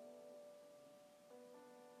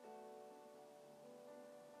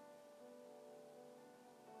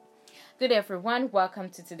Good everyone,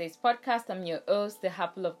 welcome to today's podcast. I'm your host, the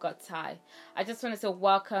Apple of God's Eye. I just want to say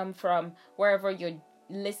welcome from wherever you're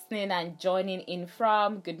listening and joining in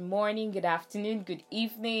from. Good morning, good afternoon, good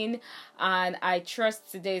evening, and I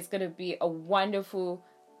trust today is going to be a wonderful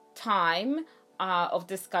time of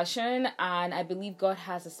discussion, and I believe God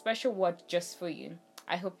has a special word just for you.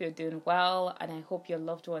 I hope you're doing well, and I hope your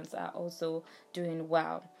loved ones are also doing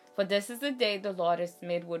well. For this is the day the Lord has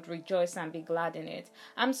made, would rejoice and be glad in it.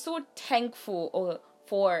 I'm so thankful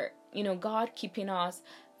for, God keeping us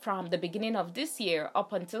from the beginning of this year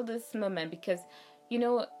up until this moment because,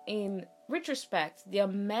 in retrospect, there are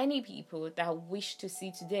many people that wish to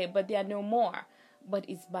see today, but there are no more. But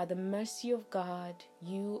it's by the mercy of God,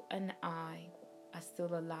 you and I are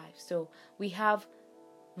still alive. So we have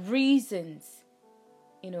reasons,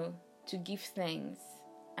 to give thanks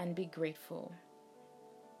and be grateful.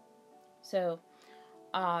 So,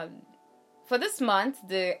 for this month,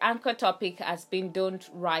 the anchor topic has been Don't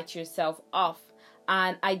Write Yourself Off.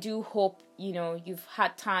 And I do hope, you've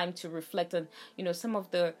had time to reflect on, some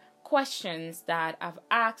of the questions that I've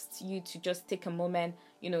asked you to just take a moment,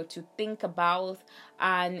 to think about.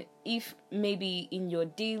 And if maybe in your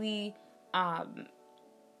daily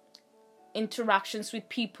interactions with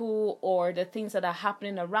people or the things that are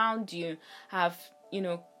happening around you have,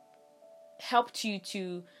 helped you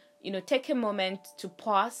to take a moment to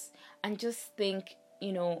pause and just think,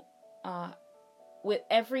 with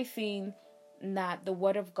everything that the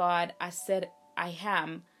Word of God has said I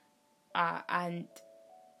am, and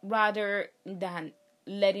rather than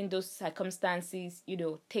letting those circumstances,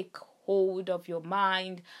 take hold of your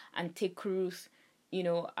mind and take root,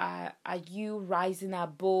 are you rising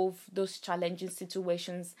above those challenging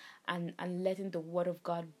situations and letting the Word of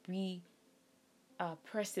God be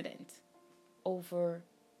precedent over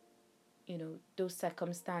those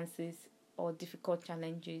circumstances or difficult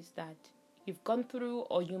challenges that you've gone through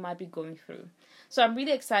or you might be going through. So I'm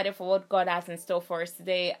really excited for what God has in store for us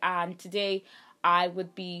today. And today I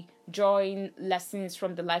would be drawing lessons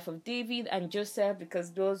from the life of David and Joseph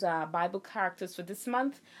because those are Bible characters for this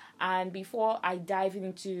month. And before I dive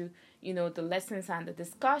into, the lessons and the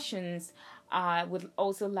discussions, I would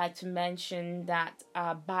also like to mention that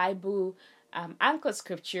Bible anchor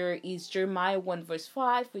scripture is Jeremiah 1 verse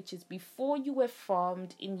 5, which is, before you were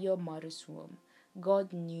formed in your mother's womb,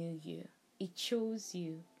 God knew you. He chose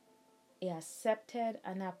you. He accepted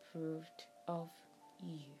and approved of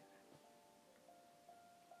you.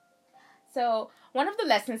 So one of the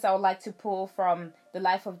lessons I would like to pull from the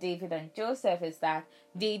life of David and Joseph is that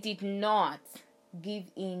they did not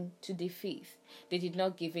give in to defeat. They did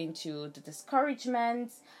not give in to the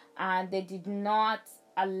discouragement, and they did not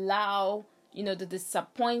allow the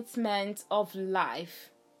disappointment of life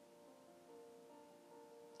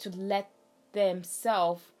to let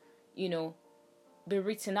themselves, be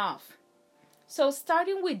written off. So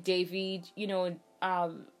starting with David,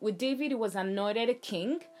 with David, he was anointed a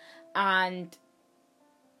king, and,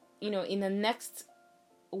 in the next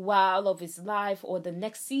while of his life or the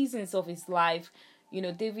next seasons of his life,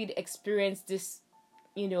 David experienced this,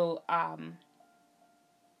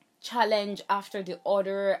 challenge after the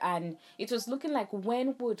other, and it was looking like,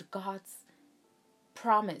 when would God's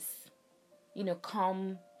promise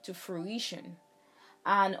come to fruition?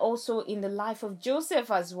 And also in the life of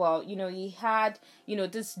Joseph as well, he had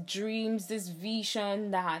this dreams, this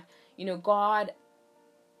vision that God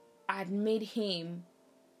had made him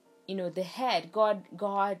the head. God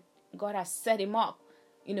has set him up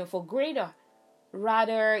for greater.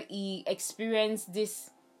 Rather, he experienced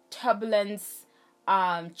this turbulence,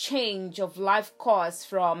 change of life course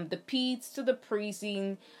from the pit to the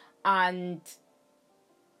prison, and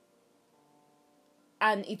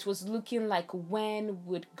it was looking like, when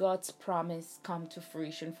would God's promise come to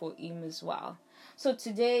fruition for him as well? So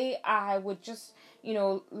today I would just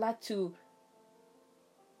like to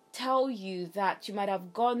tell you that you might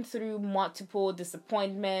have gone through multiple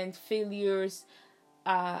disappointments, failures,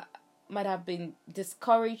 might have been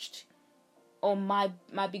discouraged, or might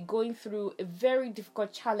be going through a very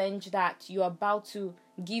difficult challenge that you're about to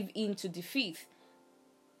give in to defeat.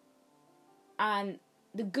 And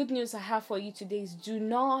the good news I have for you today is, do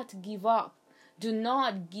not give up. Do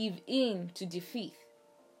not give in to defeat.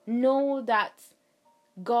 Know that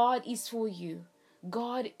God is for you.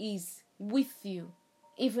 God is with you.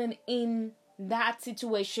 Even in that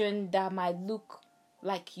situation that might look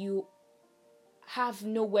like you have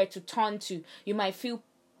nowhere to turn to. You might feel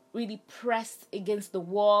really pressed against the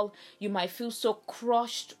wall. You might feel so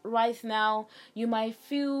crushed right now. You might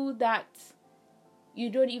feel that you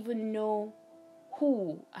don't even know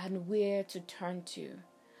who and where to turn to.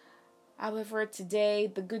 However, today,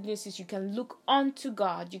 the good news is you can look unto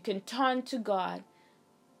God. You can turn to God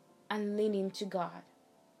and lean into God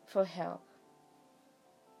for help.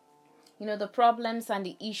 The problems and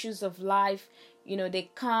the issues of life,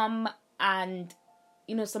 they come and,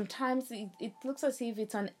 sometimes it looks as if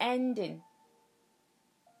it's unending.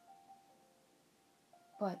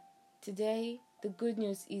 But today, the good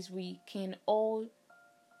news is we can all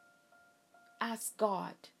ask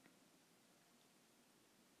God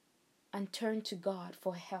and turn to God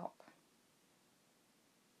for help.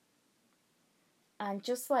 And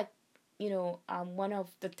just like, one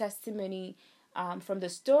of the testimony from the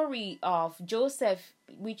story of Joseph,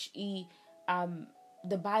 which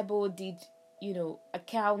the Bible did,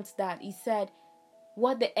 account that he said,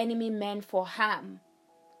 what the enemy meant for harm,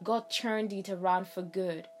 God turned it around for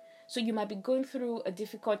good. So you might be going through a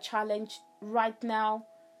difficult challenge right now.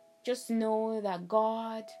 Just know that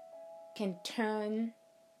God can turn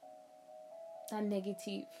that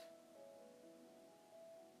negative,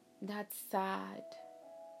 that sad,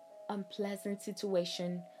 unpleasant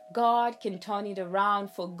situation. God can turn it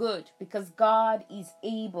around for good because God is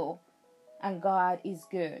able and God is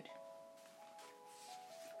good.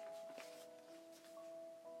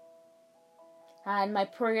 And my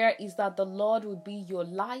prayer is that the Lord will be your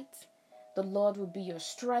light, the Lord will be your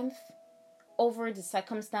strength over the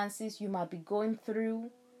circumstances you might be going through.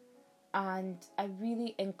 And I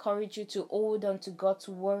really encourage you to hold on to God's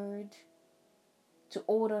word, to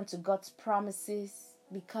hold on to God's promises,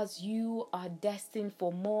 because you are destined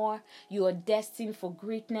for more. You are destined for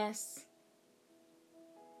greatness.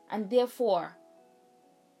 And therefore,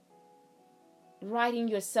 writing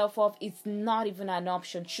yourself off is not even an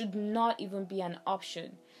option, should not even be an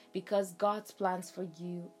option, because God's plans for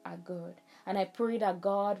you are good. And I pray that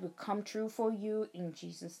God will come true for you in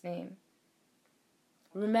Jesus' name.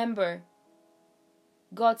 Remember,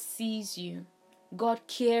 God sees you. God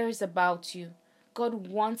cares about you. God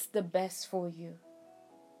wants the best for you.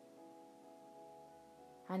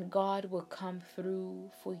 And God will come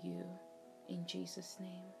through for you in Jesus'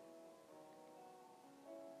 name.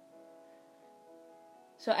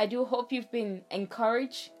 So I do hope you've been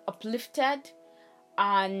encouraged, uplifted,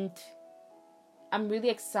 and I'm really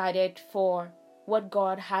excited for what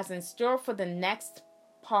God has in store for the next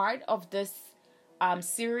part of this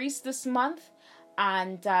series this month.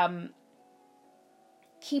 And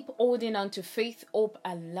keep holding on to faith, hope,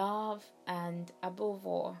 and love, and above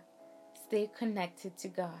all, stay connected to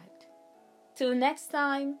God. Till next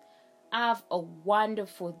time, have a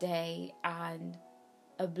wonderful day and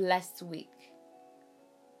a blessed week.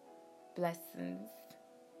 Blessings.